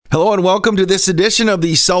Hello and welcome to this edition of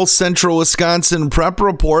the South Central Wisconsin Prep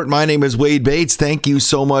Report. My name is Wade Bates. Thank you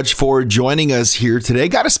so much for joining us here today.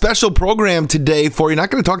 Got a special program today for you.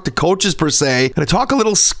 Not going to talk to coaches per se. Going to talk a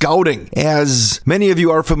little scouting. As many of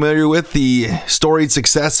you are familiar with the storied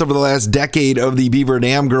success over the last decade of the Beaver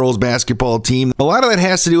Dam girls basketball team. A lot of that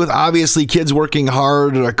has to do with obviously kids working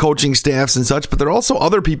hard, coaching staffs and such, but there are also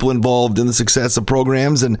other people involved in the success of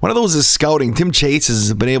programs. And one of those is scouting. Tim Chase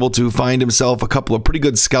has been able to find himself a couple of pretty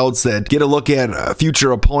good scouts that get a look at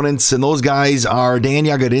future opponents, and those guys are Dan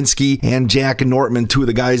Jagodinski and Jack Nortman, two of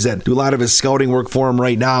the guys that do a lot of his scouting work for him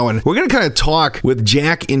right now. And we're going to kind of talk with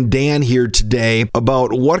Jack and Dan here today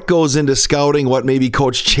about what goes into scouting, what maybe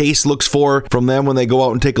Coach Chase looks for from them when they go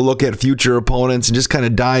out and take a look at future opponents, and just kind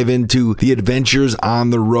of dive into the adventures on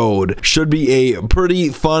the road. Should be a pretty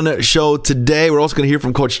fun show today. We're also going to hear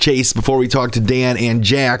from Coach Chase before we talk to Dan and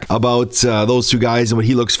Jack about those two guys and what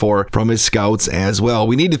he looks for from his scouts as well.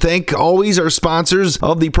 We need to thank always our sponsors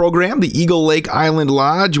of the program, the Eagle Lake Island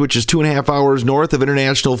Lodge, which is 2.5 hours north of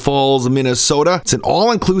International Falls, Minnesota. It's an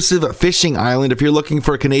all-inclusive fishing island. If you're looking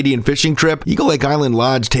for a Canadian fishing trip, Eagle Lake Island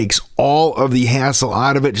Lodge takes all of the hassle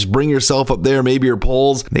out of it. Just bring yourself up there, maybe your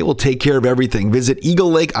poles. They will take care of everything. Visit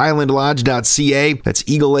eaglelakeislandlodge.ca. That's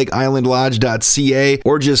eaglelakeislandlodge.ca,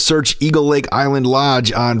 or just search Eagle Lake Island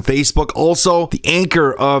Lodge on Facebook. Also, the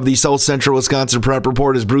anchor of the South Central Wisconsin Prep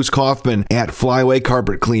Report is Bruce Kaufman at Flyway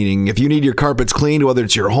Carpet Cleaning. If you need your carpets cleaned, whether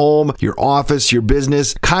it's your home, your office, your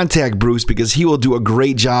business, contact Bruce because he will do a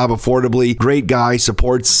great job affordably. Great guy,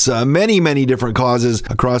 supports many different causes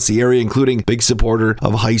across the area, including big supporter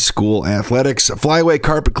of high school athletics.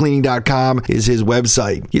 Flywaycarpetcleaning.com is his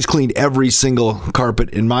website. He's cleaned every single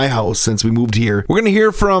carpet in my house since we moved here. We're going to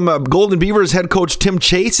hear from Golden Beavers head coach Tim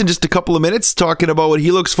Chase in just a couple of minutes, talking about what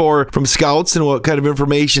he looks for from scouts and what kind of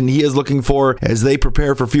information he is looking for as they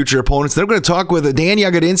prepare for future opponents. Then we're going to talk with Dan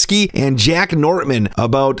Jagodinski and Jack Nortman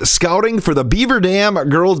about scouting for the Beaver Dam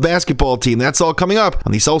girls basketball team. That's all coming up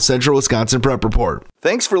on the South Central Wisconsin Prep Report.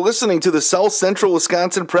 Thanks for listening to the South Central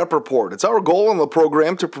Wisconsin Prep Report. It's our goal on the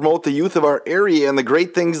program to promote the youth of our area and the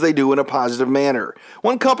great things they do in a positive manner.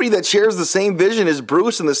 One company that shares the same vision is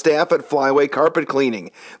Bruce and the staff at Flyway Carpet Cleaning.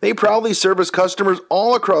 They proudly service customers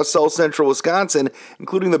all across South Central Wisconsin,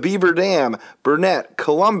 including the Beaver Dam, Burnett,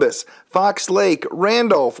 Columbus, Fox Lake,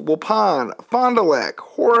 Randolph, Waupun, Fond du Lac,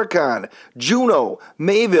 Horicon, Juneau,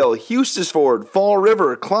 Mayville, Eustisford, Fall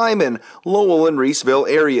River, Kleiman, Lowell, and Reeseville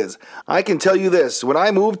areas. I can tell you this, when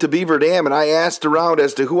I moved to Beaver Dam and I asked around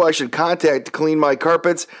as to who I should contact to clean my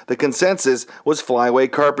carpets, the consensus was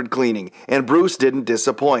Flyway Carpet Cleaning, and Bruce didn't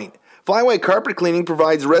disappoint. Flyway Carpet Cleaning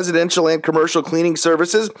provides residential and commercial cleaning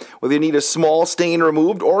services. Whether you need a small stain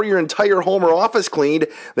removed or your entire home or office cleaned,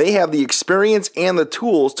 they have the experience and the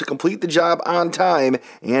tools to complete the job on time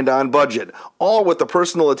and on budget, all with the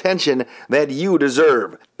personal attention that you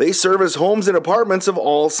deserve. They service homes and apartments of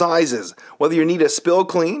all sizes. Whether you need a spill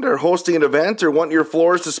cleaned or hosting an event or want your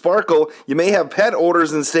floors to sparkle, you may have pet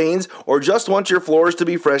odors and stains, or just want your floors to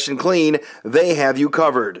be fresh and clean, they have you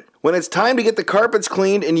covered. When it's time to get the carpets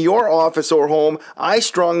cleaned in your office or home, I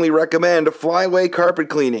strongly recommend Flyway Carpet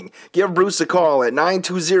Cleaning. Give Bruce a call at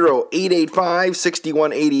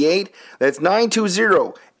 920-885-6188. That's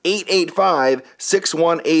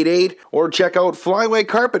 920-885-6188, or check out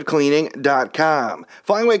flywaycarpetcleaning.com.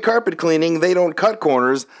 Flyway Carpet Cleaning, they don't cut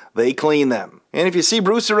corners, they clean them. And if you see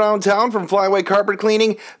Bruce around town from Flyway Carpet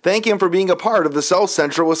Cleaning, thank him for being a part of the South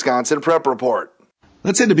Central Wisconsin Prep Report.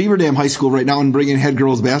 Let's head to Beaver Dam High School right now and bring in head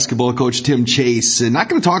girls basketball coach Tim Chase. And not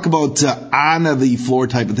going to talk about on-the-floor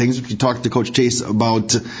type of things, which we talked to Coach Chase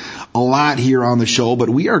about a lot here on the show, but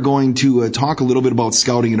we are going to talk a little bit about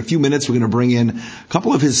scouting. In a few minutes, we're going to bring in a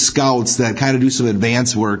couple of his scouts that kind of do some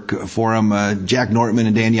advanced work for him, Jack Nortman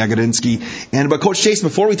and Dan Jagodinski. But Coach Chase,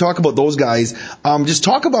 before we talk about those guys, just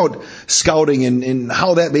talk about scouting and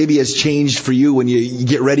how that maybe has changed for you when you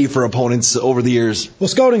get ready for opponents over the years. Well,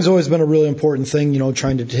 scouting's always been a really important thing,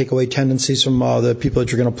 trying to take away tendencies from the people that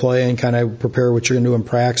you're going to play and kind of prepare what you're going to do in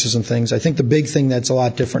practice and things. I think the big thing that's a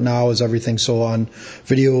lot different now is everything's so on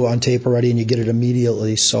video, on tape already, and you get it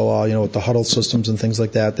immediately. So, with the huddle systems and things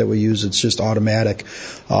like that we use, it's just automatic.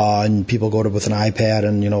 And people go to with an iPad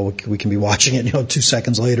and, we can be watching it, 2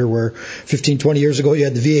 seconds later, where 15, 20 years ago you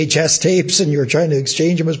had the VHS tapes and you were trying to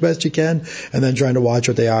exchange them as best you can and then trying to watch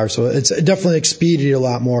what they are. So it's definitely expedited a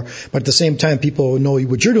lot more. But at the same time, people know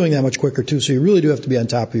what you're doing that much quicker too. So you really do have to be on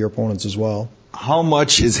top of your opponents as well. How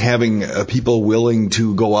much is having people willing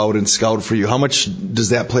to go out and scout for you? How much does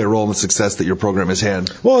that play a role in the success that your program has had?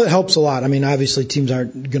 Well, it helps a lot. I mean, obviously teams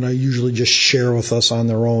aren't going to usually just share with us on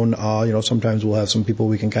their own. Sometimes we'll have some people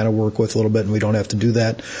we can kind of work with a little bit, and we don't have to do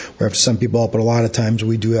that. We have to send people out, but a lot of times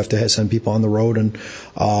we do have to send people on the road. And,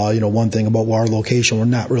 one thing about our location, we're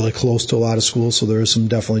not really close to a lot of schools, so there is some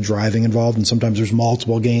definitely driving involved, and sometimes there's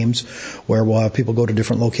multiple games where we'll have people go to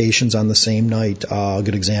different locations on the same night. A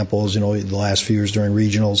good example is, the last few years during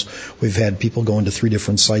regionals, we've had people going to 3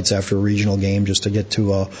 different sites after a regional game just to get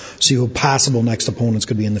to see who possible next opponents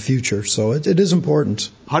could be in the future. So it is important.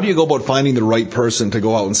 How do you go about finding the right person to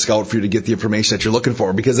go out and scout for you to get the information that you're looking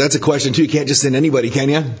for? Because that's a question, too. You can't just send anybody, can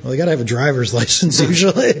you? Well, you got to have a driver's license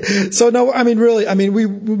usually. So, no, we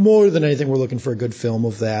more than anything, we're looking for a good film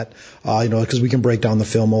of that, because we can break down the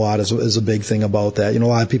film a lot is a big thing about that. A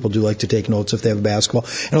lot of people do like to take notes if they have a basketball.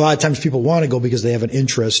 And a lot of times people want to go because they have an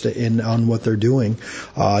interest on what they're doing.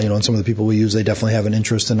 And some of the people we use, they definitely have an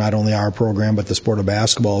interest in not only our program, but the sport of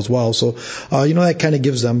basketball as well. So, that kind of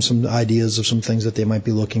gives them some ideas of some things that they might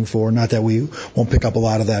be looking for. Not that we won't pick up a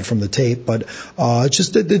lot of that from the tape, but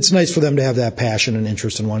it's nice for them to have that passion and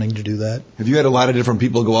interest in wanting to do that. Have you had a lot of different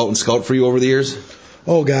people go out and scout for you over the years?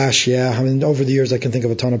 Oh gosh, yeah. Over the years I can think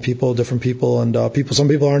of a ton of people, different people, and some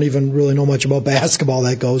people aren't even really know much about basketball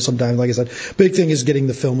that goes sometimes. Like I said, big thing is getting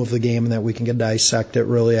the film of the game and that we can dissect it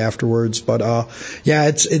really afterwards. But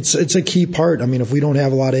it's a key part. If we don't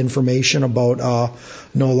have a lot of information about a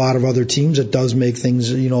lot of other teams, it does make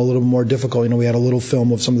things a little more difficult. We had a little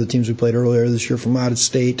film of some of the teams we played earlier this year from out of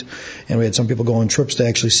state, and we had some people go on trips to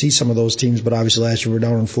actually see some of those teams. But obviously last year we were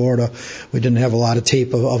down in Florida, we didn't have a lot of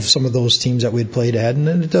tape of some of those teams that we'd played at.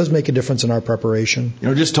 And it does make a difference in our preparation.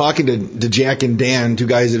 Just talking to Jack and Dan, 2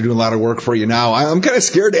 guys that are doing a lot of work for you now, I'm kind of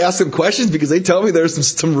scared to ask them questions because they tell me there's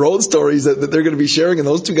some road stories that they're going to be sharing, and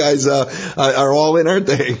those 2 guys are all in, aren't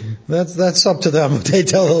they? That's up to them if they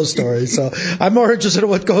tell those stories. So I'm more interested in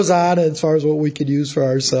what goes on as far as what we could use for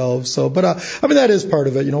ourselves. So, but that is part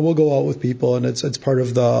of it. We'll go out with people, and it's part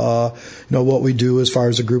of the what we do as far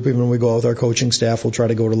as a group. Even when we go out with our coaching staff, we'll try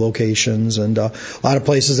to go to locations, and a lot of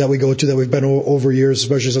places that we go to that we've been over years,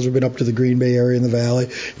 especially since we've been up to the Green Bay area in the Valley.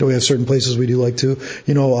 We have certain places we do like to,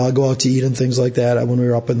 go out to eat and things like that when we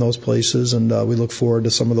were up in those places, and we look forward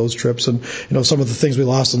to some of those trips. And, some of the things we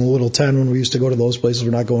lost in the Little 10 when we used to go to those places,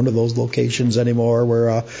 we're not going to those locations anymore,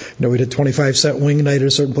 where, we did 25-cent wing night at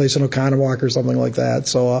a certain place in Oconomowoc or something like that.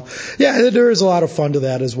 So, there is a lot of fun to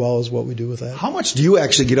that as well as what we do with that. How much do you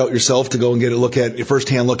actually get out yourself to go and get a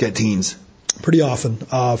first-hand look at teams? Pretty often.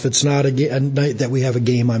 If it's not a night that we have a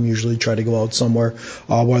game, I'm usually try to go out somewhere,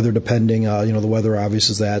 weather depending. The weather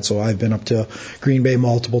obviously is that. So I've been up to Green Bay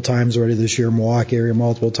multiple times already this year, Milwaukee area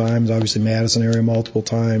multiple times, obviously Madison area multiple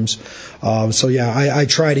times. I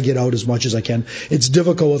try to get out as much as I can. It's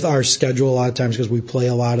difficult with our schedule a lot of times because we play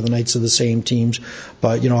a lot of the nights of the same teams.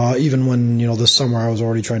 But, even when, this summer I was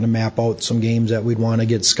already trying to map out some games that we'd want to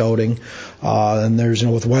get scouting. And there's,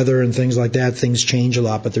 with weather and things like that, things change a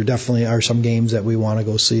lot, but there definitely are some games that we want to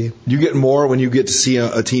go see. You get more when you get to see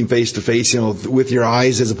a team face to face, with your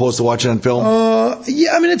eyes as opposed to watching on film?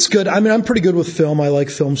 It's good. I'm pretty good with film. I like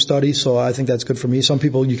film study, so I think that's good for me. Some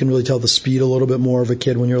people, you can really tell the speed a little bit more of a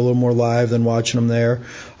kid when you're a little more live than watching them there.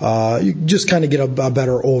 You just kind of get a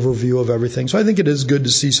better overview of everything. So I think it is good to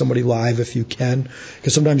see somebody live if you can,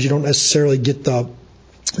 because sometimes you don't necessarily get the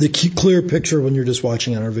clear picture when you're just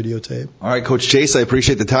watching on our videotape. All right, Coach Chase, I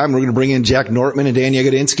appreciate the time. We're going to bring in Jack Nortman and Dan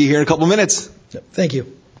Jagodinski here in a couple minutes. Thank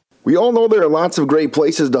you. We all know there are lots of great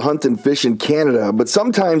places to hunt and fish in Canada, but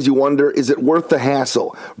sometimes you wonder, is it worth the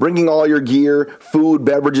hassle? Bringing all your gear, food,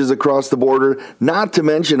 beverages across the border, not to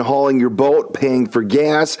mention hauling your boat, paying for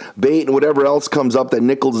gas, bait, and whatever else comes up that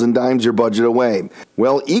nickels and dimes your budget away.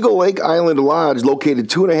 Well, Eagle Lake Island Lodge, located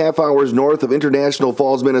 2.5 hours north of International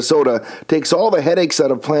Falls, Minnesota, takes all the headaches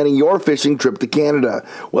out of planning your fishing trip to Canada.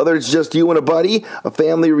 Whether it's just you and a buddy, a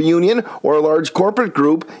family reunion, or a large corporate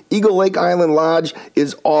group, Eagle Lake Island Lodge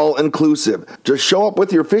is all inclusive. Just show up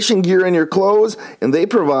with your fishing gear and your clothes, and they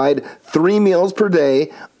provide 3 meals per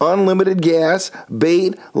day, unlimited gas,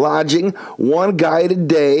 bait, lodging, 1 guided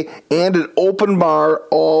day, and an open bar,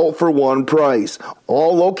 all for one price.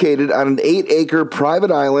 All located on an 8-acre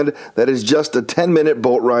private island that is just a 10-minute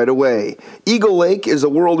boat ride away. Eagle Lake is a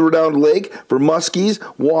world-renowned lake for muskies,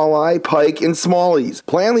 walleye, pike, and smallies.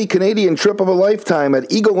 Plan the Canadian trip of a lifetime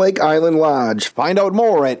at Eagle Lake Island Lodge. Find out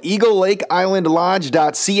more at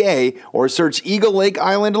eaglelakeislandlodge.ca or search Eagle Lake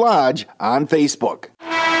Island Lodge on Facebook.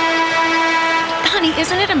 Honey,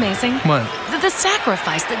 isn't it amazing? What? The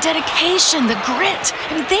sacrifice, the dedication, the grit.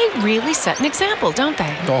 I mean, they really set an example, don't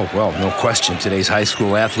they? Oh, well, no question. Today's high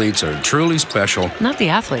school athletes are truly special. Not the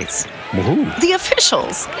athletes. Well, who? The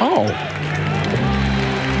officials. Oh.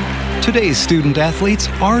 Today's student athletes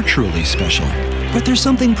are truly special. But there's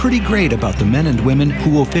something pretty great about the men and women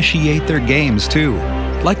who officiate their games, too.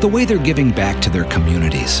 Like the way they're giving back to their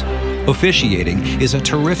communities. Officiating is a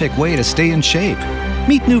terrific way to stay in shape,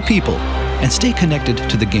 meet new people, and stay connected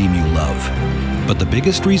to the game you love. But the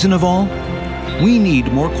biggest reason of all? We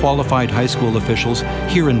need more qualified high school officials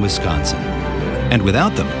here in Wisconsin. And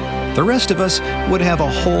without them, the rest of us would have a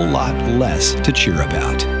whole lot less to cheer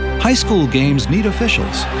about. High school games need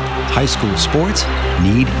officials. High school sports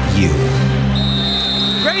need you.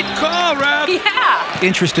 Great call, Rob! Yeah!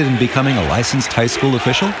 Interested in becoming a licensed high school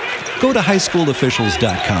official? Go to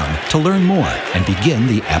highschoolofficials.com to learn more and begin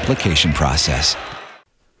the application process.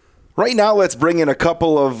 Right now, let's bring in a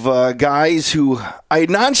couple of guys who I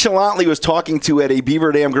nonchalantly was talking to at a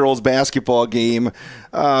Beaver Dam girls basketball game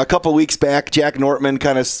a couple of weeks back. Jack Nortman,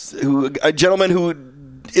 a gentleman who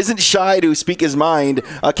isn't shy to speak his mind,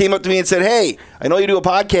 came up to me and said, "Hey, I know you do a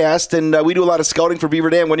podcast, and we do a lot of scouting for Beaver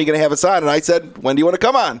Dam. When are you going to have us on?" And I said, "When do you want to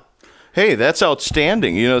come on?" Hey, that's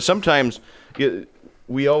outstanding. You know, sometimes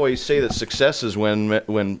we always say that success is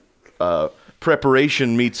when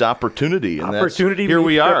preparation meets opportunity, and here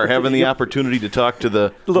we are having the opportunity to talk to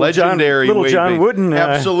the legendary John Wooden.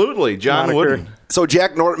 Absolutely, John Wooden. So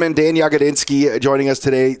Jack Nortman, Dan Yagodinsky joining us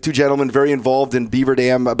today. Two gentlemen very involved in Beaver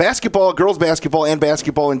Dam basketball, girls basketball, and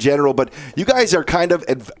basketball in general. But you guys are kind of,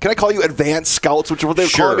 can I call you advanced scouts, which is what they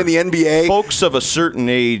call them in the NBA? Folks of a certain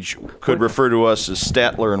age could refer to us as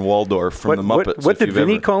Statler and Waldorf from the Muppets. What did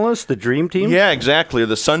Vinny call us? The Dream Team? Yeah, exactly.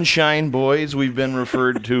 The Sunshine Boys, we've been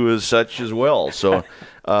referred to as such as well. So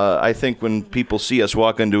I think when people see us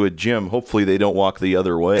walk into a gym, hopefully they don't walk the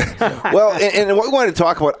other way. Well, and what we wanted to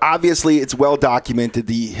talk about, obviously it's well documented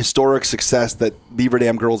the historic success that Beaver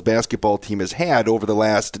Dam girls basketball team has had over the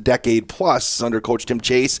last decade plus under Coach Tim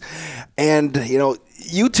Chase. And, you know,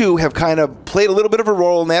 you two have kind of played a little bit of a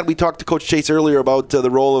role in that. We talked to Coach Chase earlier about the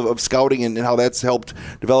role of scouting and how that's helped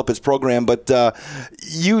develop his program. But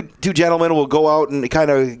you two gentlemen will go out and kind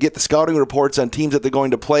of get the scouting reports on teams that they're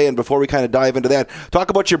going to play. And before we kind of dive into that, talk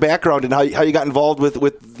about your background and how you got involved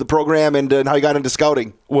with the program and how you got into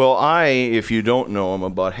scouting. Well, if you don't know, I'm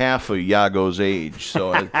about half of Yago's age.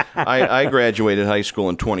 So I graduated high school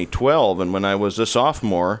in 2012, and when I was a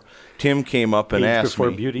sophomore, Tim came up and asked me.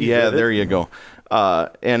 Beauty, yeah, there you go.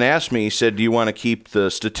 And asked me, he said, "Do you want to keep the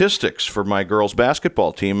statistics for my girls'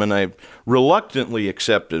 basketball team?" And I reluctantly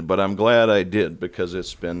accepted, but I'm glad I did because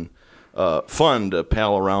it's been fun to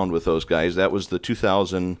pal around with those guys. That was the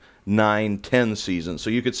 2009-10 season. So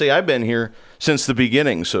you could say I've been here since the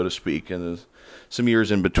beginning, so to speak, and there's some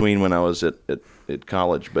years in between when I was at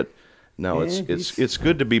college. But no, it's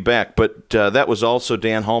good to be back. But that was also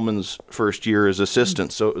Dan Hallman's first year as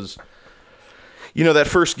assistant, so it was. You know, that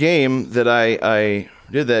first game that I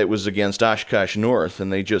did that was against Oshkosh North,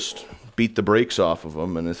 and they just beat the brakes off of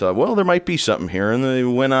them. And I thought, well, there might be something here. And they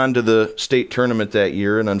went on to the state tournament that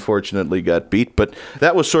year and unfortunately got beat. But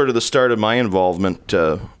that was sort of the start of my involvement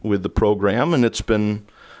with the program, and it's been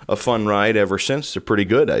a fun ride ever since. They're pretty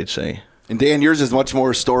good, I'd say. And Dan, yours is much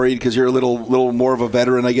more storied because you're a little more of a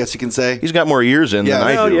veteran, I guess you can say. He's got more years in than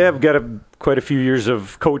I do. Yeah, I've got quite a few years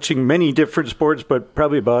of coaching many different sports, but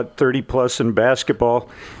probably about 30-plus in basketball,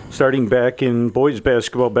 starting back in boys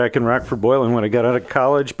basketball back in Rockford Boylan when I got out of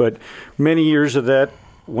college, but many years of that.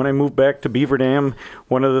 When I moved back to Beaver Dam,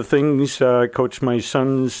 one of the things, I coached my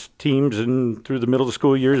son's teams through the middle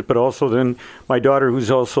school years, but also then my daughter,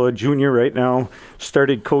 who's also a junior right now,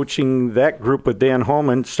 started coaching that group with Dan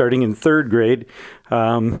Hallman starting in third grade.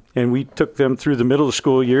 And we took them through the middle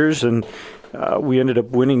school years, and we ended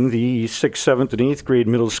up winning the 6th, 7th, and 8th grade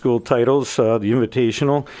middle school titles, the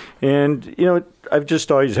Invitational. And, you know, I've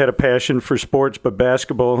just always had a passion for sports, but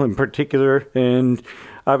basketball in particular. And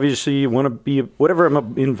obviously, you want to be whatever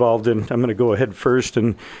I'm involved in. I'm going to go ahead first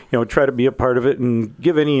and try to be a part of it and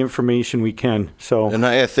give any information we can. So, and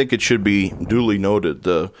I think it should be duly noted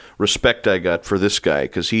the respect I got for this guy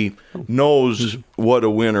because he knows what a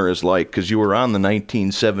winner is like. Because you were on the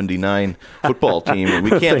 1979 football team, and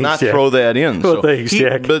we can't not throw that in. Well, thanks,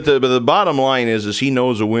 Jack. But the bottom line is he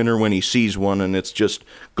knows a winner when he sees one, and it's just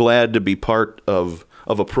glad to be part of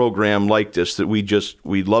a program like this that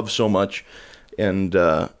we love so much. And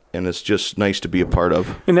it's just nice to be a part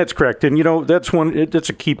of. And that's correct. And, that's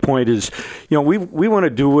a key point is, we want to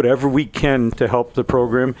do whatever we can to help the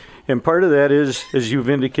program. And part of that is, as you've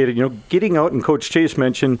indicated, getting out, and Coach Chase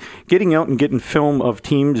mentioned, getting out and getting film of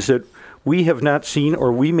teams that we have not seen,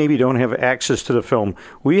 or we maybe don't have access to the film.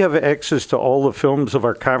 We have access to all the films of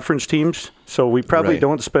our conference teams, so we probably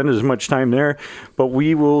don't spend as much time there, but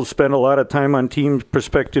we will spend a lot of time on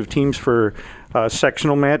prospective teams for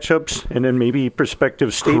sectional matchups, and then maybe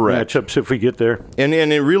prospective state matchups if we get there. And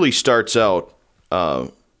it really starts out,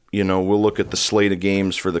 we'll look at the slate of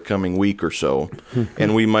games for the coming week or so,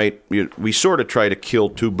 and we sort of try to kill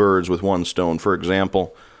two birds with one stone. For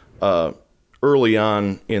example, early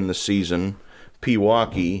on in the season,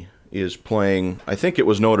 Pewaukee is playing, I think it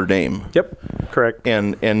was Notre Dame. Yep, correct.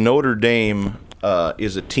 And Notre Dame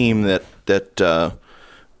is a team that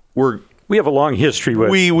we have a long history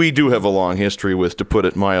with. We do have a long history with, to put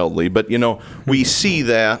it mildly. But, we see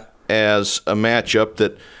that as a matchup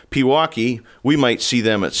that Pewaukee, we might see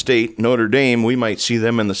them at state. Notre Dame, we might see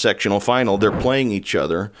them in the sectional final. They're playing each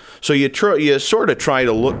other. So you sort of try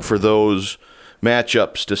to look for those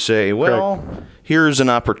matchups to say, well, here's an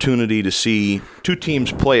opportunity to see two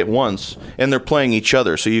teams play at once, and they're playing each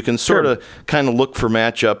other. So you can sort of kind of look for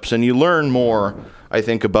matchups, and you learn more, I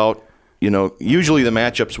think, about, usually the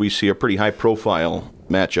matchups we see are pretty high-profile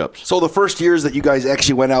matchups. So the first years that you guys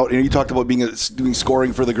actually went out, and you talked about doing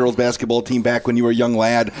scoring for the girls basketball team back when you were a young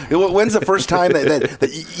lad. When's the first time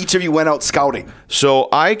that each of you went out scouting? So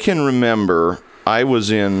I can remember I was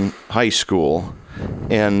in high school,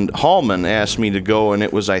 and Hallman asked me to go, and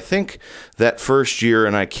it was, I think, that first year,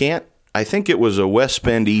 and I think it was a West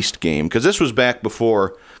Bend East game, because this was back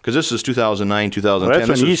before, because this is 2009, 2010. Well,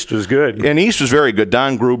 that's when East was good. And East was very good.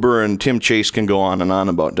 Don Gruber and Tim Chase can go on and on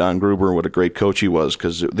about Don Gruber, what a great coach he was,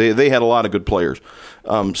 because they had a lot of good players.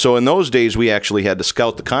 So in those days, we actually had to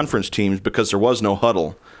scout the conference teams because there was no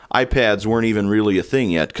huddle. iPads weren't even really a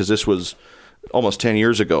thing yet, because this was almost 10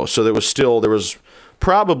 years ago. So there was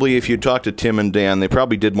probably, if you talk to Tim and Dan, they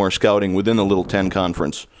probably did more scouting within the Little 10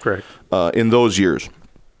 conference. Correct. In those years.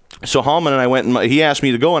 So Hallman and I went, and he asked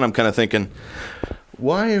me to go, and I'm kind of thinking,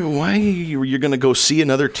 why you're going to go see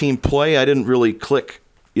another team play? I didn't really click,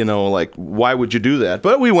 why would you do that?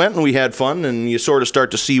 But we went, and we had fun, and you sort of start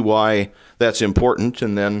to see why that's important.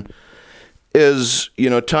 And then as,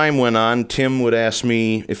 time went on, Tim would ask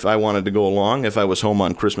me if I wanted to go along, if I was home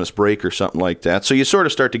on Christmas break or something like that. So you sort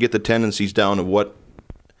of start to get the tendencies down of what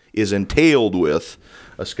is entailed with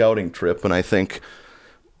a scouting trip. And I think,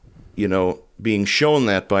 being shown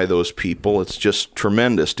that by those people, it's just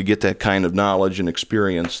tremendous to get that kind of knowledge and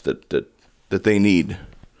experience that they need.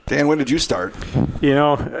 Dan, when did you start?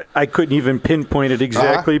 I couldn't even pinpoint it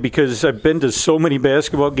exactly because I've been to so many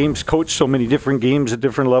basketball games, coached so many different games at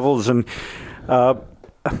different levels, and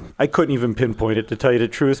I couldn't even pinpoint it, to tell you the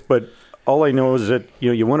truth. But all I know is that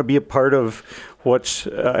you want to be a part of what's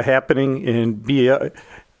happening and be a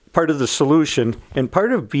part of the solution, and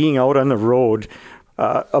part of being out on the road.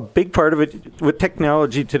 A big part of it, with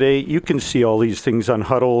technology today, you can see all these things on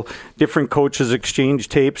Huddle, different coaches exchange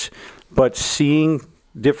tapes, but seeing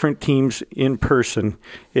different teams in person,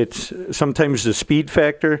 it's sometimes the speed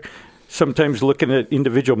factor, sometimes looking at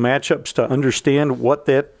individual matchups to understand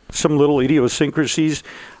some little idiosyncrasies.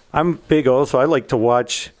 I'm big also,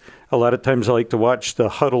 a lot of times I like to watch the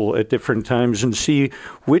Huddle at different times and see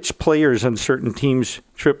which players on certain teams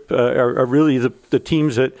are really the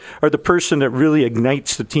teams that are the person that really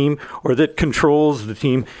ignites the team or that controls the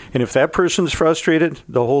team. And if that person's frustrated,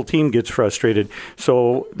 the whole team gets frustrated.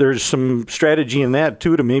 So there's some strategy in that,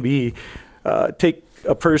 too, to maybe take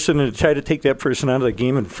a person and try to take that person out of the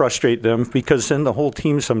game and frustrate them, because then the whole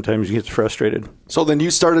team sometimes gets frustrated. So then you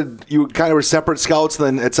kind of were separate scouts,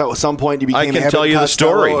 then at some point you became I can tell you the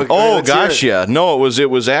story. Yeah. No, it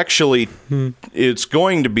was actually, it's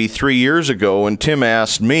going to be 3 years ago when Tim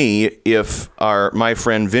asked me if my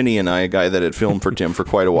friend Vinny and I, a guy that had filmed for Tim for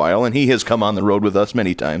quite a while, and he has come on the road with us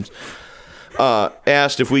many times,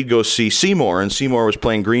 asked if we'd go see Seymour, and Seymour was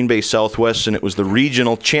playing Green Bay Southwest, and it was the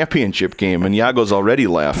regional championship game, and Yago's already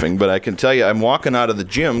laughing, but I can tell you, I'm walking out of the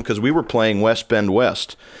gym because we were playing West Bend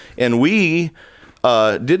West, and we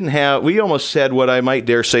almost had what I might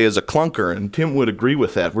dare say is a clunker, and Tim would agree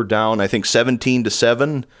with that. We're down, I think,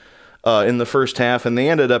 17-7 in the first half, and they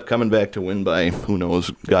ended up coming back to win by, who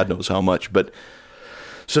knows, God knows how much, but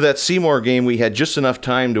so that Seymour game, we had just enough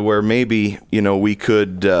time to where maybe, we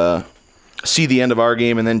could see the end of our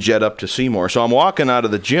game and then jet up to Seymour. So I'm walking out of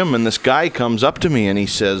the gym, and this guy comes up to me, and he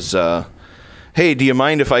says, hey, do you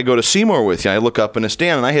mind if I go to Seymour with you? I look up in a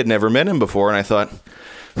stand, and I had never met him before, and I thought,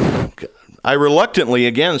 I reluctantly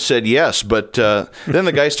again said yes, but then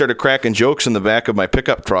the guy started cracking jokes in the back of my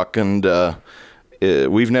pickup truck, and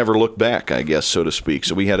we've never looked back, I guess, so to speak.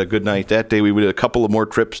 So we had a good night that day. We did a couple of more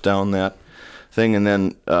trips down thing. And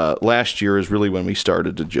then last year is really when we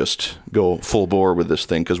started to just go full bore with this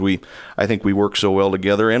thing, because I think we work so well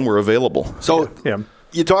together and we're available. So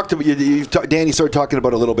you talked to Danny started talking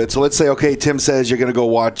about it a little bit. So let's say, okay, Tim says you're going to go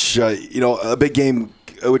watch a big game,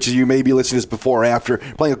 which is, you may be listening to this before or after,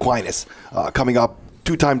 playing Aquinas coming up.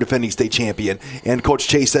 2-time defending state champion, and Coach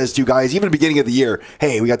Chase says to you guys, even at the beginning of the year,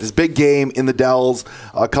 hey, we got this big game in the Dells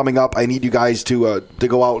coming up. I need you guys to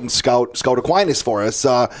go out and scout Aquinas for us.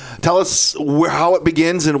 Tell us how it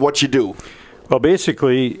begins and what you do. Well,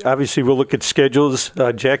 basically, obviously, we'll look at schedules.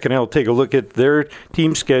 Jack and I will take a look at their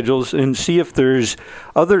team schedules and see if there's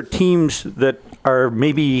other teams that are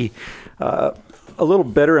maybe a little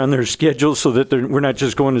better on their schedule, so that we're not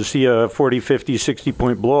just going to see a 40, 50,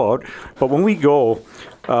 60-point blowout. But when we go,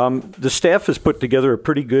 the staff has put together a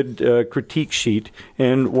pretty good critique sheet.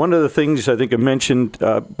 And one of the things I think I mentioned,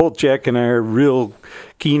 both Jack and I are real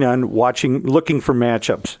keen on looking for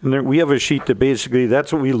matchups. And we have a sheet that basically,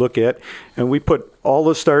 that's what we look at. And we put all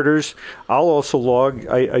the starters. I'll also log,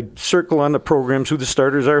 I circle on the programs who the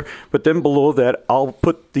starters are. But then below that, I'll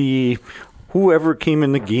put whoever came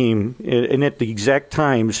in the game and at the exact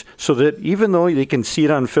times, so that even though they can see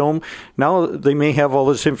it on film, now they may have all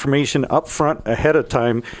this information up front ahead of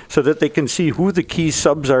time, so that they can see who the key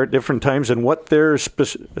subs are at different times and what their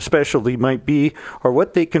specialty might be, or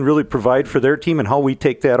what they can really provide for their team and how we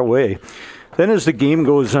take that away. Then as the game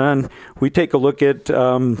goes on, we take a look at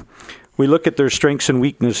their strengths and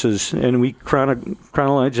weaknesses, and we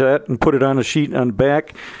chronologize that and put it on a sheet on the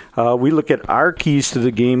back. We look at our keys to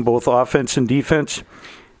the game, both offense and defense.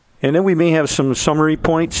 And then we may have some summary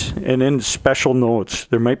points and then special notes.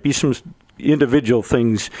 There might be some individual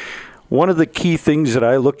things. One of the key things that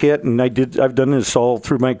I look at, and I've done this all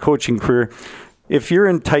through my coaching career, if you're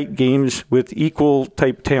in tight games with equal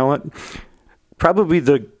type talent, probably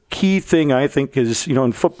the key thing I think is,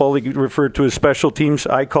 in football they refer to as special teams.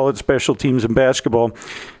 I call it special teams in basketball.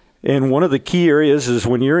 And one of the key areas is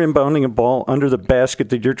when you're inbounding a ball under the basket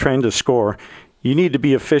that you're trying to score, you need to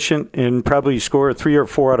be efficient and probably score 3 or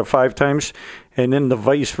 4 out of 5 times. And then the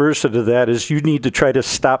vice versa to that is you need to try to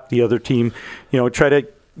stop the other team, try to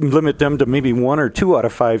limit them to maybe 1 or 2 out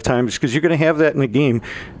of 5 times, because you're going to have that in the game.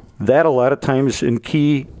 That a lot of times in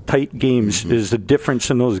key tight games is the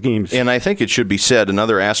difference in those games. And I think it should be said,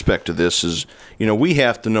 another aspect of this is, we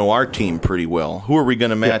have to know our team pretty well. Who are we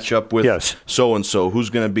going to match up with? Yes. So-and-so.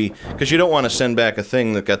 Who's going to be – because you don't want to send back a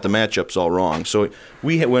thing that got the matchups all wrong. So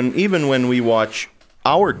even when we watch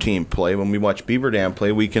our team play, when we watch Beaver Dam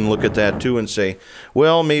play, we can look at that too and say,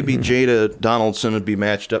 well, maybe Jada Donaldson would be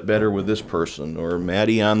matched up better with this person, or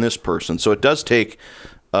Maddie on this person. So it does take –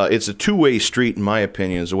 it's a two-way street, in my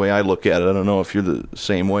opinion, is the way I look at it. I don't know if you're the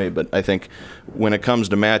same way, but I think when it comes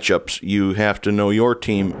to matchups, you have to know your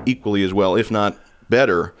team equally as well, if not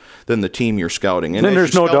better, than the team you're scouting. And then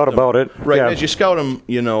there's no doubt about it. Right. Yeah. As you scout them,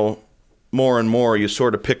 more and more, you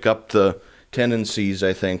sort of pick up the tendencies,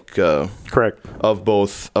 I think, correct, of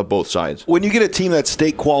both sides. When you get a team that's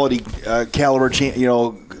state quality caliber,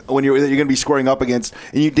 when you're going to be scoring up against,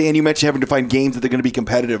 and Dan, you mentioned having to find games that they're going to be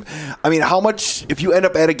competitive. I mean, how much, if you end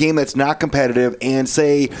up at a game that's not competitive, and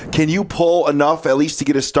say, can you pull enough at least to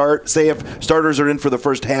get a start? Say if starters are in for the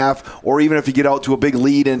first half, or even if you get out to a big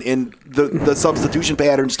lead and the substitution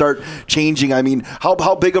patterns start changing. I mean,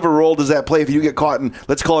 how big of a role does that play if you get caught in,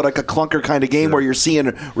 let's call it like a clunker kind of game where you're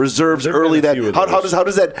seeing reserves early? How does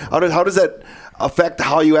that affect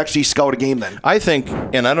how you actually scout a game then? I think,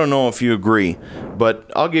 and I don't know if you agree,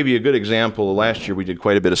 but I'll give you a good example. Last year we did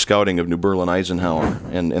quite a bit of scouting of New Berlin Eisenhower,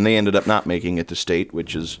 and they ended up not making it to state,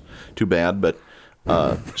 which is too bad. But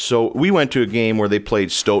so we went to a game where they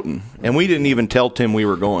played Stoughton, and we didn't even tell Tim we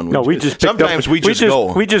were going. We just sometimes we just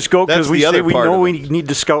go. We just go because we say we know we need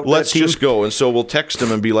to scout. Let's just go, and so we'll text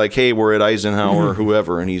him and be like, "Hey, we're at Eisenhower, or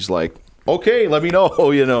whoever," and he's like, "Okay, let me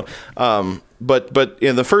know." But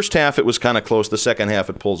in the first half, it was kind of close. The second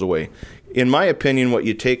half, it pulls away. In my opinion, what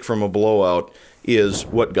you take from a blowout is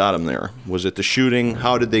what got them there. Was it the shooting?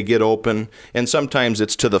 How did they get open? And sometimes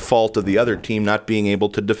it's to the fault of the other team not being able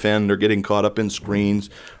to defend or getting caught up in screens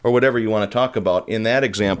or whatever you want to talk about. In that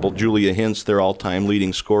example, Julia Hintz, their all-time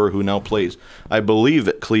leading scorer who now plays, I believe,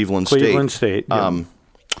 at Cleveland State. Cleveland State,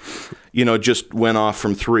 yeah. Just went off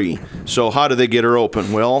from 3. So how do they get her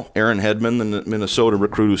open? Well, Aaron Hedman, the Minnesota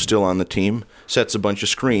recruit who's still on the team, sets a bunch of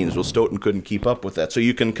screens. Well, Stoughton couldn't keep up with that. So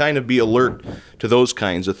you can kind of be alert to those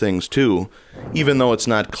kinds of things, too. Even though it's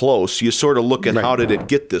not close, you sort of look at how did it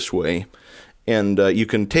get this way. And you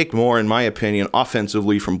can take more, in my opinion,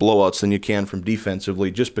 offensively from blowouts than you can from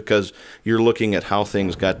defensively, just because you're looking at how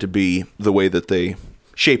things got to be the way that they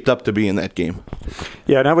shaped up to be in that game.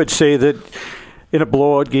 Yeah, and I would say that in a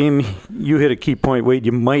blowout game, you hit a key point, Wade.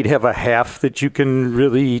 You might have a half that you can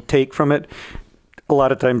really take from it. A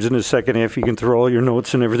lot of times in the second half, you can throw all your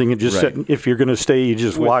notes and everything and just sit. If you're going to stay, you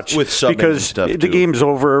just watch. With subbing because and stuff, the too. game's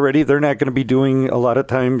over already. They're not going to be doing a lot of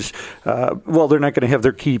times. They're not going to have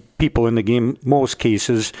their key people in the game most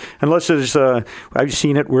cases, unless there's. I've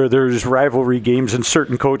seen it where there's rivalry games and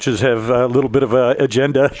certain coaches have a little bit of an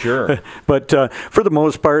agenda. Sure. But for the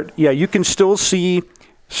most part, yeah, you can still see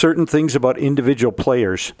certain things about individual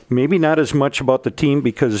players. Maybe not as much about the team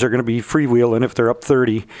because they're going to be freewheeling if they're up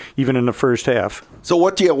 30, even in the first half. So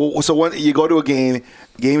what do you? So when you go to a game,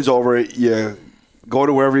 game's over. You go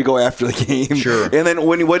to wherever you go after the game. Sure. And then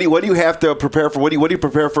what do you have to prepare for? What do you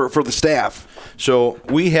prepare for the staff? So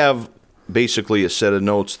we have basically a set of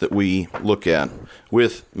notes that we look at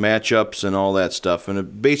with matchups and all that stuff.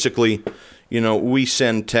 And basically, we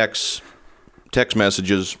send text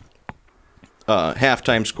messages.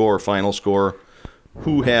 Halftime score, final score,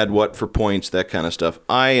 who had what for points, that kind of stuff.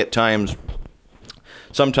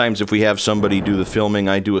 Sometimes if we have somebody do the filming,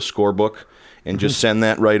 I do a scorebook and just send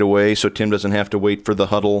that right away so Tim doesn't have to wait for the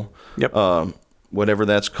huddle, whatever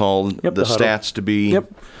that's called, the stats to be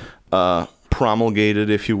promulgated,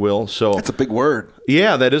 if you will. So that's a big word.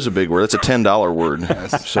 Yeah, that is a big word. That's a $10 word.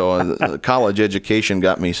 So college education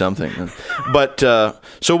got me something. But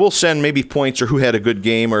so we'll send maybe points or who had a good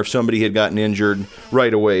game or if somebody had gotten injured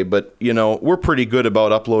right away. But, we're pretty good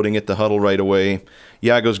about uploading it to Huddle right away.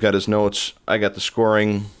 Iago's got his notes. I got the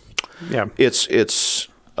scoring. Yeah. It's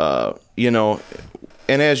and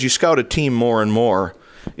as you scout a team more and more,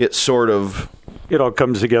 it's sort of... It all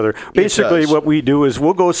comes together. Basically, what we do is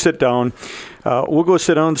we'll go sit down.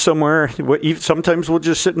 Somewhere. Sometimes we'll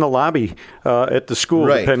just sit in the lobby at the school,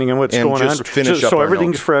 depending on what's going on. So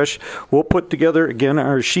everything's fresh. We'll put together, again,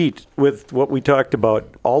 our sheet with what we talked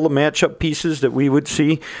about, all the matchup pieces that we would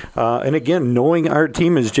see. And again, knowing our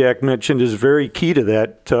team, as Jack mentioned, is very key to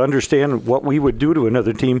that, to understand what we would do to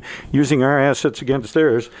another team using our assets against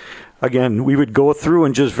theirs. Again, we would go through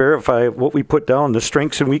and just verify what we put down. The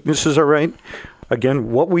strengths and weaknesses are right.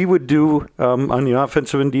 Again, what we would do on the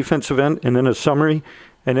offensive and defensive end, and then a summary,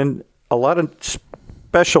 and then a lot of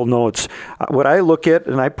special notes. What I look at,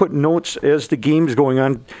 and I put notes as the game's going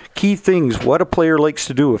on, key things, what a player likes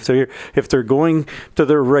to do. If they're going to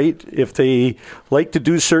their right, if they like to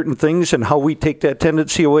do certain things, and how we take that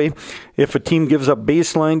tendency away. If a team gives up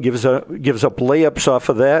baseline, gives up layups off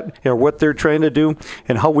of that, or what they're trying to do,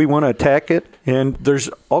 and how we want to attack it. And there's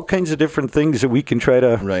all kinds of different things that we can try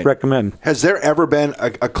to recommend. Has there ever been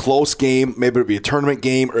a close game, maybe it be a tournament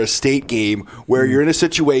game or a state game, where you're in a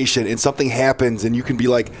situation and something happens and you can be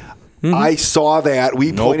like, I saw that,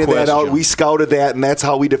 we pointed that out, we scouted that, and that's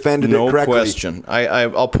how we defended it correctly? No question.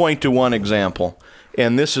 I'll point to one example.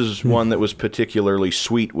 And this is one that was particularly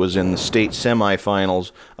sweet, was in the state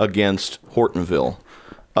semifinals against Hortonville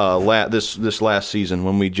this last season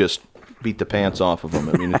when we just beat the pants off of them.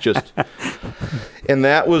 I mean, it just... And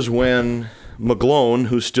that was when McGlone,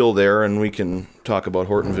 who's still there, and we can talk about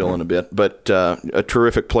Hortonville in a bit, but a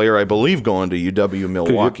terrific player, I believe, going to UW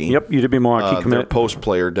Milwaukee. Yep, UW Milwaukee. Their post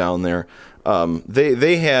player down there.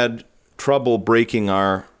 They had trouble breaking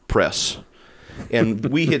our press. And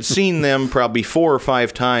we had seen them probably 4 or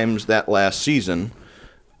 5 times that last season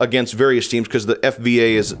against various teams because the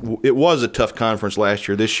FBA was a tough conference last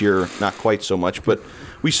year. This year, not quite so much. But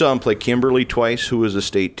we saw them play Kimberly twice, who was a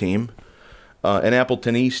state team, and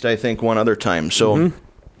Appleton East, I think, one other time. So,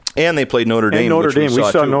 and they played Notre Dame. And Notre Dame. We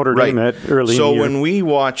saw too. Notre Dame that early in the year. So when we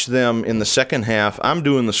watch them in the second half, I'm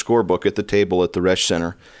doing the scorebook at the table at the Resch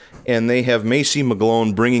Center, and they have Macy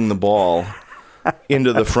McGlone bringing the ball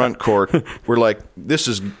into the front court. We're like, this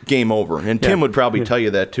is game over. And Tim would probably tell you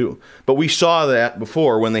that too. But we saw that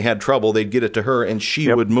before when they had trouble, they'd get it to her and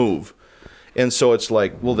she would move. And so it's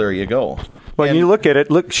like, well, there you go. Well, and you look at it,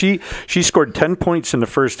 she scored 10 points in the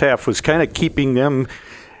first half, was kind of keeping them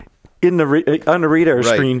on the radar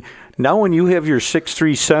screen. Now when you have your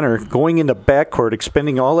 6'3" center going into backcourt,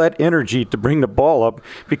 expending all that energy to bring the ball up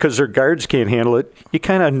because their guards can't handle it, you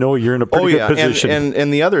kind of know you're in a pretty good position.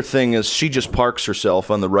 And the other thing is she just parks herself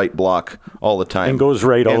on the right block all the time. And goes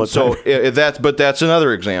right all the time. So that's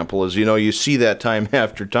another example is, you see that time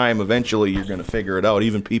after time. Eventually you're going to figure it out,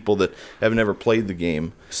 even people that have never played the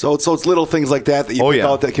game. So it's little things like that you pick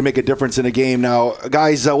out that can make a difference in a game. Now,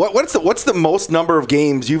 guys, what's the most number of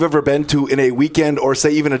games you've ever been to in a weekend or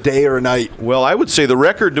say even a day or a night? Well, I would say the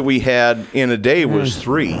record that we had in a day was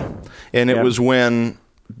 3. And it was when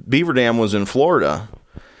Beaver Dam was in Florida.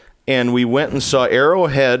 And we went and saw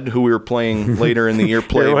Arrowhead, who we were playing later in the year,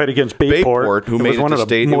 play Arrowhead against Bayport, who made it to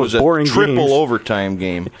state. It was a triple overtime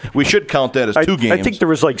game. We should count that as 2 games. I think there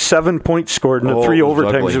was like 7 points scored in the 3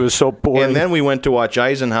 overtimes. Ugly. It was so boring. And then we went to watch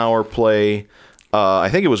Eisenhower play. I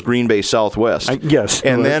think it was Green Bay Southwest. Yes.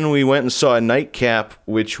 And then we went and saw a nightcap,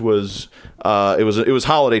 which was it was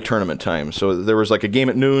holiday tournament time. So there was like a game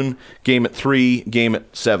at noon, game at 3, game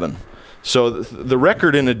at 7. So the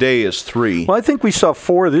record in a day is 3. Well, I think we saw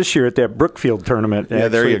 4 this year at that Brookfield tournament. Yeah,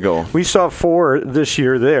 there you go. We saw 4 this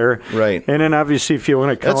year there. Right. And then obviously if you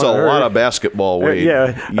want to count... That's a lot of basketball, Wade.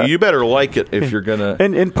 Yeah. You better like it if you're going to...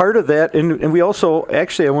 And part of that, and we also,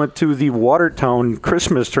 actually I went to the Watertown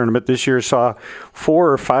Christmas tournament this year, saw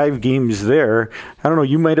 4 or 5 games there. I don't know,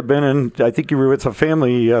 you might have been in, I think you were with a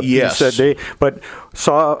family yes. that day, but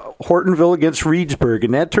saw Hortonville against Reedsburg,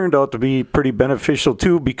 and that turned out to be pretty beneficial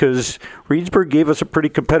too, because Reedsburg gave us a pretty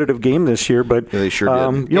competitive game this year. But they sure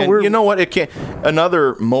did. You know what? It can't.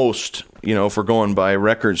 Another most. If we're going by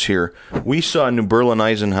records here, we saw New Berlin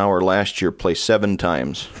Eisenhower last year play 7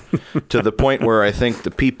 times, to the point where I think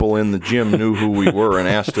the people in the gym knew who we were and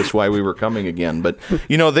asked us why we were coming again. But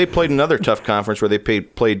they played another tough conference where they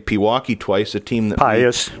played Pewaukee twice, a team that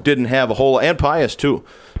Pius didn't have a whole, and Pius too.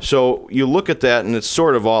 So you look at that, and it's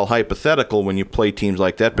sort of all hypothetical when you play teams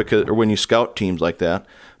like that, or when you scout teams like that,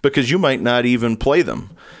 because you might not even play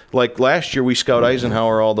them. Like last year, we scout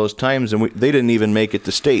Eisenhower all those times, and they didn't even make it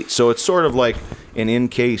to state. So it's sort of like an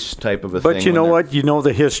in-case type of a thing. But you know what? You know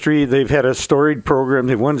the history. They've had a storied program.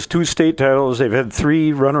 They've won 2 state titles. They've had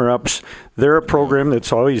 3 runner-ups. They're a program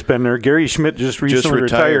that's always been there. Gary Schmidt just recently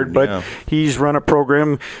retired, but he's run a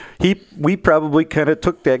program. We probably kind of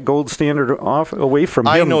took that gold standard away from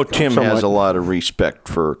him. I know Tim has a lot of respect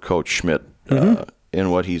for Coach Schmidt. In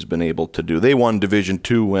what he's been able to do. They won Division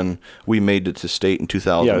II when we made it to state in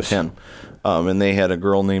 2010. Yes. And they had a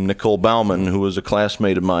girl named Nicole Bauman, who was a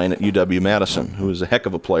classmate of mine at UW-Madison, who was a heck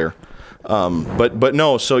of a player. But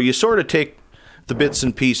no, so you sort of take the bits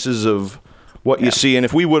and pieces of what you see, and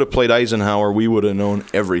if we would have played Eisenhower, we would have known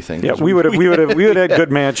everything. Yeah, we would have had good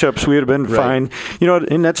matchups. We would have been fine.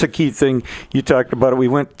 And that's a key thing. You talked about it.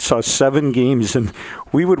 We saw 7 games, and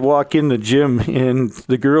we would walk in the gym, and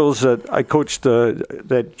the girls that I coached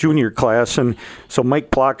that junior class, and so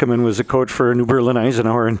Mike Plockerman was the coach for New Berlin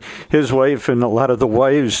Eisenhower, and his wife and a lot of the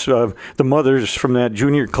wives, the mothers from that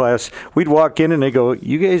junior class, we'd walk in and they go,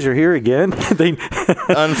 "You guys are here again?"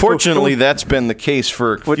 Unfortunately, that's been the case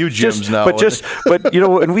for a few gyms now.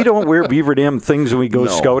 And we don't wear beaver dam things when we go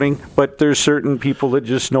scouting, but there's certain people that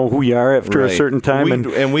just know who we are after a certain time.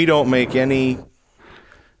 And we don't make any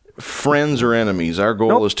friends or enemies. Our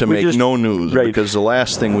goal is to make no news, because the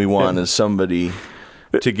last thing we want is somebody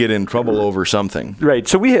to get in trouble over something. Right.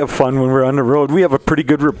 So we have fun when we're on the road. We have a pretty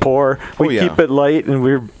good rapport. We keep it light, and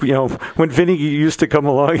when Vinny used to come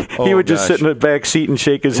along, he would just sit in the back seat and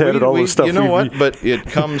shake his head at all the stuff. You know what? But it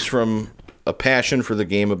comes from a passion for the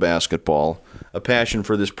game of basketball, a passion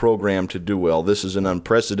for this program to do well. This is an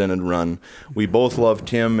unprecedented run. We both love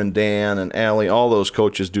Tim and Dan and Allie. All those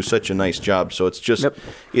coaches do such a nice job. So it's just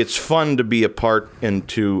it's fun to be a part and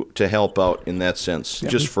to help out in that sense,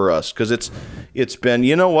 just for us. Because it's been,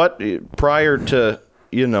 you know what, prior to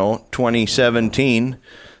 2017,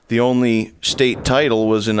 the only state title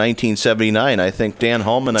was in 1979. I think Dan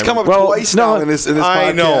Hallman. It's come up twice now in this podcast.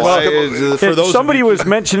 I know. For those somebody was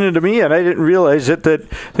mentioning it to me, and I didn't realize it. That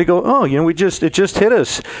they go, it just hit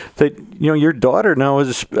us that your daughter now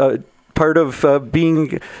is part of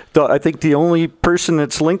being, I think, the only person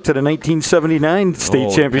that's linked to the 1979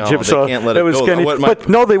 state championship. No, so can't let it go. But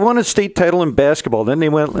no, they won a state title in basketball. Then they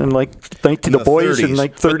went in the boys 30s.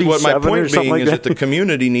 In 37 what my point or something being like is that. the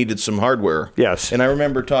community needed some hardware. Yes. And I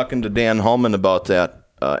remember talking to Dan Hallman about that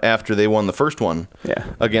after they won the first one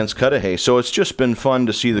against Cudahy. So it's just been fun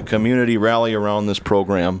to see the community rally around this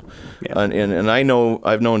program. Yeah. And I know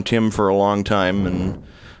I've known Tim for a long time, and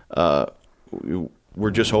we're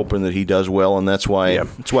just hoping that he does well, and that's why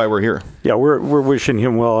we're here. Yeah, we're wishing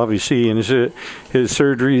him well, obviously, in his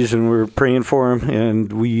surgeries, and we're praying for him,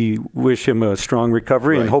 and we wish him a strong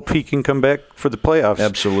recovery and hope he can come back for the playoffs.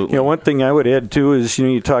 Absolutely. One thing I would add, too, is,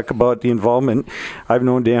 you talk about the involvement. I've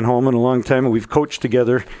known Dan Holman a long time, and we've coached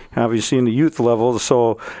together, obviously, in the youth level,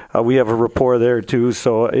 so we have a rapport there, too.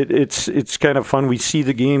 So it's kind of fun. We see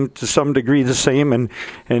the game to some degree the same,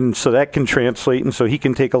 and so that can translate, and so he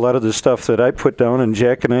can take a lot of the stuff that I put down, and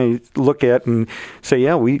Jack and I look at and say,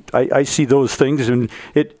 I see those things, and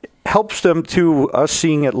it helps them to us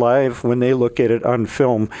seeing it live when they look at it on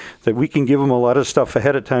film, that we can give them a lot of stuff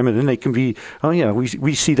ahead of time, and then they can be,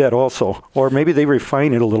 we see that also, or maybe they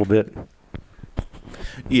refine it a little bit.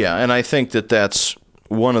 Yeah, and I think that's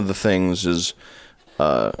one of the things is,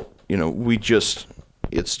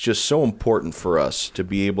 it's just so important for us to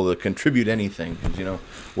be able to contribute anything. 'Cause,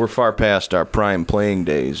 we're far past our prime playing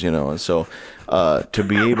days, and so to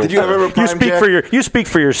be able. Did you ever prime, you speak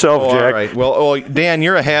for yourself, Jack. All right. Well, Dan,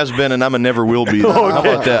 you're a has-been, and I'm a never will be. How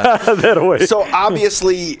about that? That away. So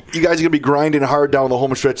obviously, you guys are going to be grinding hard down the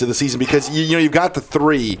home stretch of the season because you've got the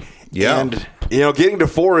 3. Yeah. And getting to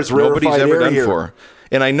 4 is rarefied Nobody's ever done here. 4.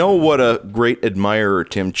 And I know what a great admirer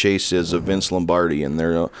Tim Chase is of Vince Lombardi, and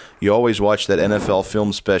you always watch that NFL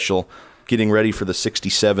film special getting ready for the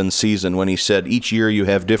 67 season when he said each year you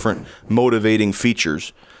have different motivating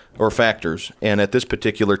features or factors, and at this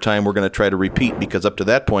particular time we're going to try to repeat because up to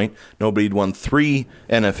that point nobody had won 3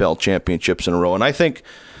 NFL championships in a row. And I think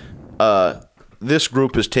this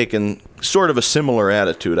group has taken sort of a similar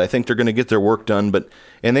attitude. I think they're going to get their work done,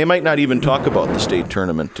 and they might not even talk about the state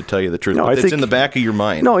tournament, to tell you the truth. No, but it's in the back of your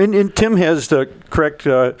mind. No, and Tim has the correct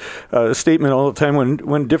statement all the time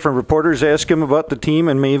when different reporters ask him about the team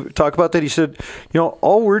and may talk about that. He said,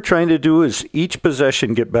 all we're trying to do is each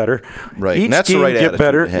possession get better, right? Each and that's game the right get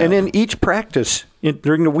better, to have. and then each practice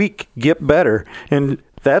during the week get better. And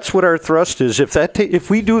that's what our thrust is.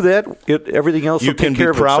 If we do that, everything else will take care of itself. You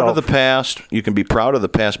can be proud of the past. You can be proud of the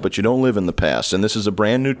past, but you don't live in the past. And this is a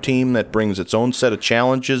brand new team that brings its own set of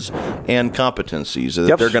challenges and competencies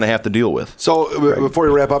that they're going to have to deal with. So before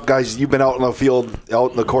we wrap up, guys, you've been out in the field,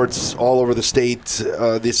 out in the courts all over the state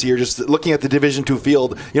this year, just looking at the Division II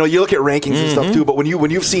field. You look at rankings and stuff too. But when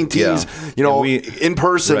you've seen teams, in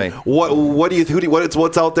person, right.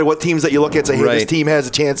 what's out there? What teams that you look at and say, hey, this team has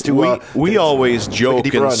a chance to. We always joke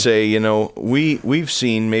and say, we've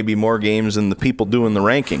seen maybe more games than the people doing the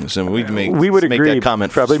rankings, and we would agree, that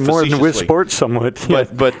comment probably more than with sports somewhat. Yeah.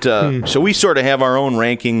 But so we sort of have our own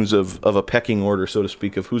rankings of a pecking order, so to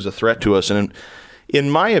speak, of who's a threat to us. And in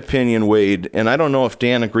my opinion, Wade, and I don't know if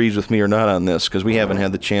Dan agrees with me or not on this because we haven't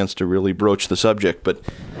had the chance to really broach the subject, but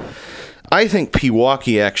I think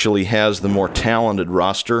Pewaukee actually has the more talented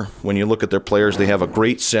roster. When you look at their players, they have a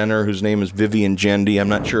great center whose name is Vivian Gendy. I'm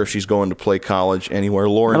not sure if she's going to play college anywhere.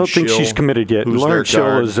 Lauren I don't think she's committed yet. Lauren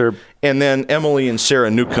Schill is their... And then Emily and Sarah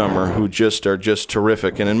Newcomer, who are just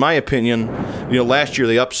terrific. And in my opinion, last year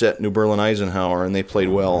they upset New Berlin Eisenhower, and they played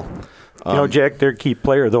well. Jack, their key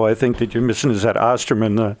player, though, I think that you're missing is that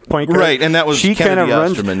Osterman, the point guard. Right, and that was she Kennedy kind of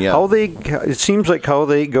runs, Osterman, yeah. It seems like how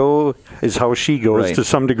they go is how she goes to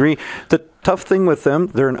some degree. The tough thing with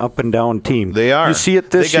them, they're an up-and-down team. They are. You see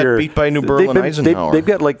it this year. They got beat by New Berlin Eisenhower. They've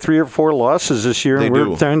got like 3 or 4 losses this year, and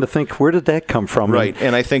we're trying to think, where did that come from? Right,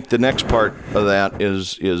 and I think the next part of that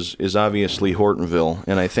is obviously Hortonville,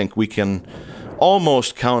 and I think we can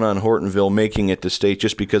almost count on Hortonville making it to state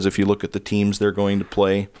just because if you look at the teams they're going to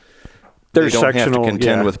play, they don't have to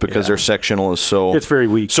contend with because their sectional is so... It's very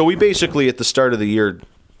weak. So we basically, at the start of the year,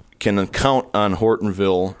 can count on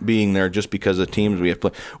Hortonville being there just because of the teams we have to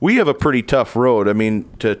play. We have a pretty tough road. I mean,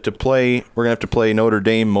 to play, we're going to have to play Notre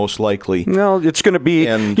Dame most likely. No, it's going to be...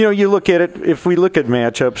 you look at it, if we look at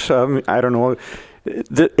matchups, I don't know...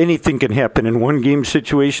 anything can happen in one-game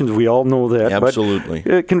situations. We all know that. Absolutely.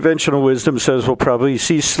 But conventional wisdom says we'll probably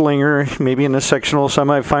see Slinger maybe in the sectional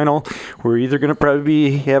semifinal. We're either going to probably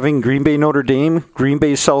be having Green Bay Notre Dame, Green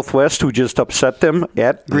Bay Southwest, who just upset them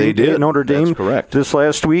at Green Bay Notre Dame this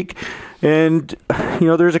last week. And,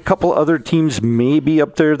 there's a couple other teams maybe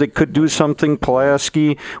up there that could do something.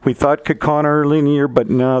 Pulaski, we thought could con early in the year, but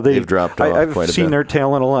no, they've dropped off I've quite a seen bit. Their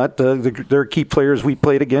talent a lot. Their key players we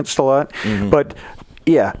played against a lot. Mm-hmm. But,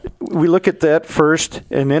 yeah, we look at that first,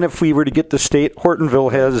 and then if we were to get the state,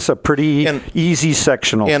 Hortonville has a pretty easy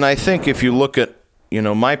sectional. And I think if you look at,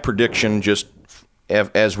 my prediction just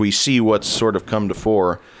as we see what's sort of come to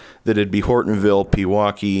fore, that it'd be Hortonville,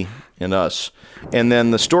 Pewaukee, and us. And then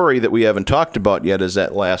the story that we haven't talked about yet is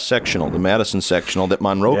that last sectional, the Madison sectional that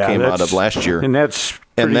Monroe came out of last year. And that's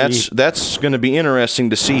going to be interesting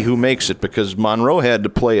to see who makes it because Monroe had to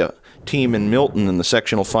play a team in Milton in the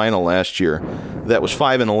sectional final last year that was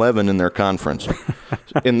 5-11 in their conference.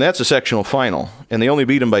 And that's a sectional final. And they only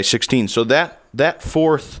beat them by 16. So that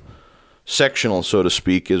fourth sectional, so to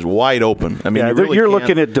speak, is wide open. I mean, you're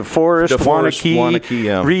looking at DeForest, Waunakee,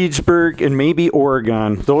 Reedsburg, and maybe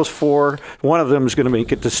Oregon. Those 4, one of them is going to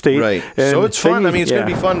make it to state. Right. And so it's fun. I mean, it's going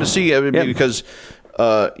to be fun to see because,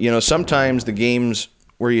 sometimes the games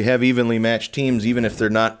where you have evenly matched teams, even if they're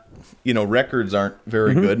not, records aren't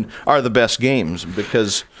very good, are the best games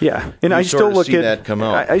because and I still look at that come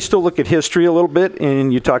out. I still look at history a little bit,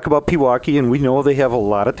 and you talk about Pewaukee, and we know they have a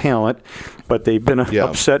lot of talent, but they've been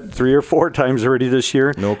upset 3 or 4 times already this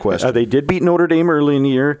year. No question. They did beat Notre Dame early in the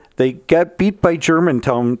year. They got beat by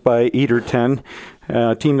Germantown by 8 or 10.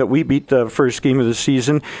 team that we beat the first game of the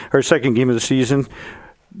season, or second game of the season.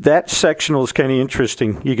 That sectional is kind of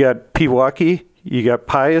interesting. You got Pewaukee, you got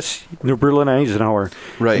Pius, New Berlin, Eisenhower.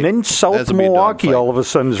 Right. And then South Milwaukee all of a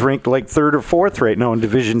sudden is ranked like 3rd or 4th right now in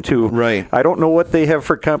Division II. Right. I don't know what they have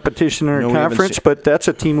for competition in their conference, but that's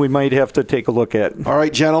a team we might have to take a look at. All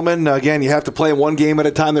right, gentlemen. Again, you have to play one game at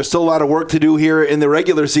a time. There's still a lot of work to do here in the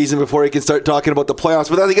regular season before you can start talking about the playoffs.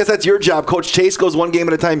 But I guess that's your job. Coach Chase goes one game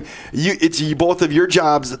at a time. It's both of your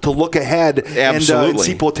jobs to look ahead and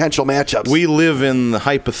see potential matchups. We live in the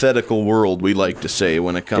hypothetical world, we like to say,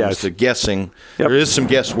 when it comes to guessing. Yep. There is some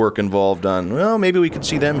guesswork involved on, well, maybe we could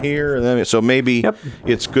see them here. So maybe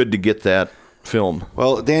it's good to get that film.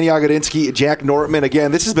 Well, Dan Jagodinski, Jack Nortman,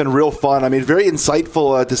 again, this has been real fun. I mean, very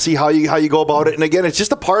insightful to see how you go about it. And again, it's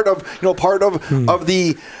just a part of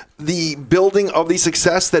the building of the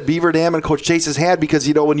success that Beaver Dam and Coach Chase has had, because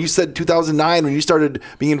when you said 2009 when you started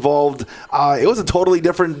being involved, it was a totally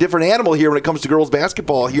different animal here when it comes to girls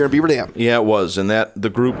basketball here in Beaver Dam. Yeah, it was, and that the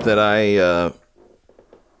group that I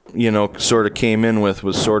sort of came in with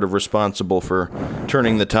was sort of responsible for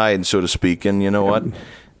turning the tide, so to speak. And you know what?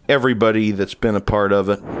 Everybody that's been a part of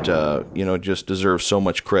it, just deserves so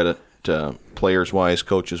much credit, players-wise,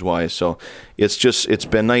 coaches-wise. So it's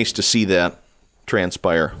been nice to see that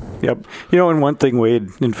transpire. Yep. And one thing, Wade,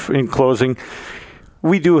 in closing,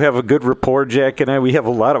 we do have a good rapport, Jack and I. We have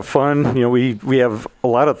a lot of fun. We have a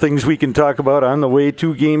lot of things we can talk about on the way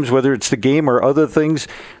to games, whether it's the game or other things.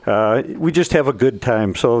 We just have a good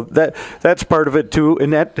time. So that's part of it too,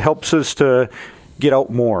 and that helps us to get out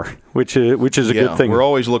more, which is a good thing. We're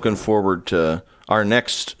always looking forward to our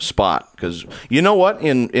next spot, because you know what?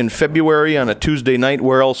 In February on a Tuesday night,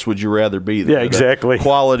 where else would you rather be? Yeah, exactly.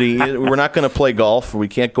 Quality. We're not going to play golf. We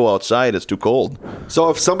can't go outside. It's too cold. So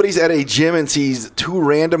if somebody's at a gym and sees two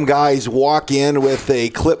random guys walk in with a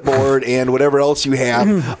clipboard and whatever else you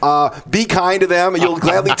have, be kind to them. You'll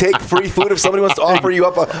gladly take free food if somebody wants to offer you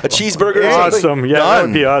up a cheeseburger or something. Awesome. Yeah, that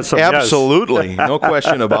would be awesome. Absolutely. Yes. No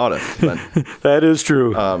question about it. But, that is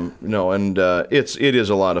true. It is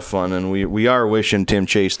a lot of fun, and we are wishing Tim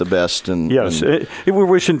Chase the best. Yes, we're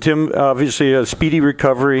wishing Tim obviously a speedy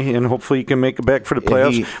recovery, and hopefully he can make it back for the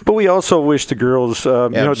playoffs. But we also wish the girls,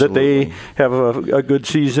 that they have a good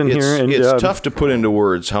season here. And it's tough to put into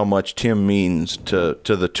words how much Tim means to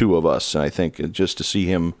the two of us. I think just to see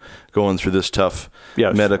him going through this tough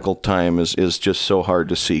medical time is just so hard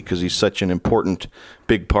to see, because he's such an important,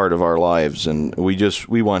 big part of our lives, and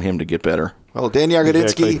we want him to get better. Well, Dan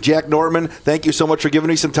Jagodinski, Jack Nortman, thank you so much for giving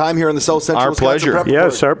me some time here in the South Central Wisconsin Prep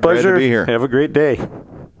Report. Yes, our pleasure. Glad to be here. Have a great day.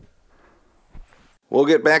 We'll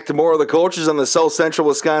get back to more of the coaches on the South Central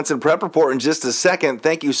Wisconsin Prep Report in just a second.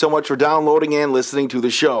 Thank you so much for downloading and listening to the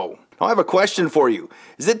show. Now, I have a question for you.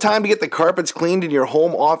 Is it time to get the carpets cleaned in your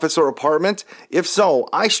home, office, or apartment? If so,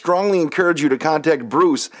 I strongly encourage you to contact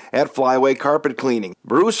Bruce at Flyway Carpet Cleaning.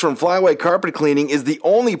 Bruce from Flyway Carpet Cleaning is the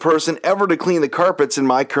only person ever to clean the carpets in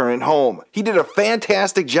my current home. He did a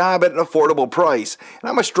fantastic job at an affordable price, and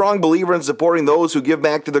I'm a strong believer in supporting those who give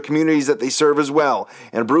back to the communities that they serve as well.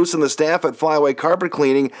 And Bruce and the staff at Flyway Carpet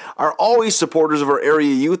Cleaning are always supporters of our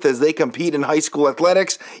area youth as they compete in high school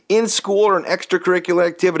athletics, in school, or in extracurricular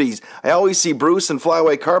activities. I always see Bruce and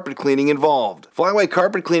Flyway Carpet Cleaning involved. Flyway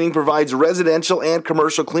Carpet Cleaning provides residential and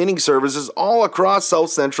commercial cleaning services all across South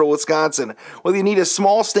Central Wisconsin. Whether you need a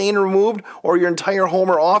small stain removed or your entire home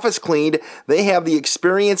or office cleaned, they have the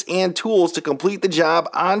experience and tools to complete the job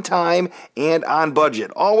on time and on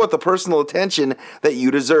budget, all with the personal attention that you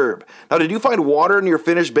deserve. Now, did you find water in your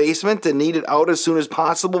finished basement and need it out as soon as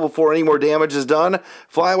possible before any more damage is done?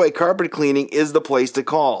 Flyway Carpet Cleaning is the place to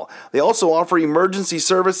call. They also offer emergency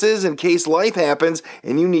services in case life happens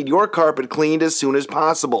and you need your carpet cleaned as soon as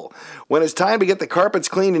possible. When it's time to get the carpets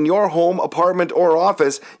cleaned in your home, apartment, or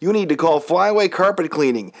office, you need to call Flyway Carpet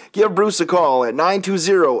Cleaning. Give Bruce a call at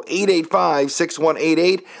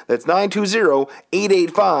 920-885-6188. That's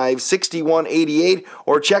 920-885-6188.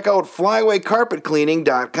 Or check out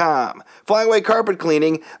flywaycarpetcleaning.com. Flyway Carpet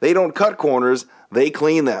Cleaning, they don't cut corners, they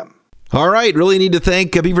clean them. All right, really need to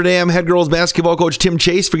thank Beaver Dam head girls basketball coach Tim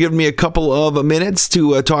Chase for giving me a couple of minutes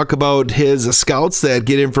to talk about his scouts that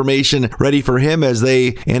get information ready for him as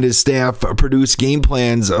they and his staff produce game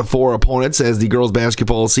plans for opponents as the girls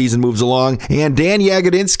basketball season moves along. And Dan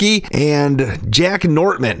Jagodinski and Jack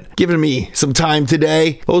Nortman giving me some time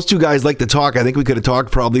today. Those two guys like to talk. I think we could have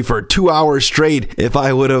talked probably for 2 hours straight if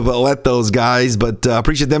I would have let those guys, but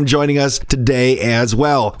appreciate them joining us today as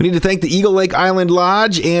well. We need to thank the Eagle Lake Island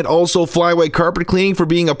Lodge and also Special Flyway Carpet Cleaning for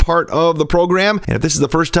being a part of the program. And if this is the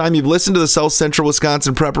first time you've listened to the South Central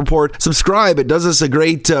Wisconsin Prep Report, subscribe. It does us a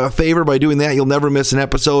great favor by doing that. You'll never miss an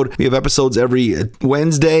episode. We have episodes every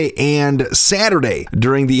Wednesday and Saturday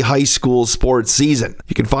during the high school sports season.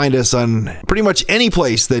 You can find us on pretty much any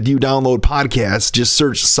place that you download podcasts. Just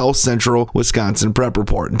search South Central Wisconsin Prep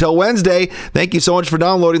Report. Until Wednesday, thank you so much for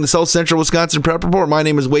downloading the South Central Wisconsin Prep Report. My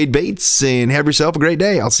name is Wade Bates, and have yourself a great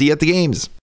day. I'll see you at the games.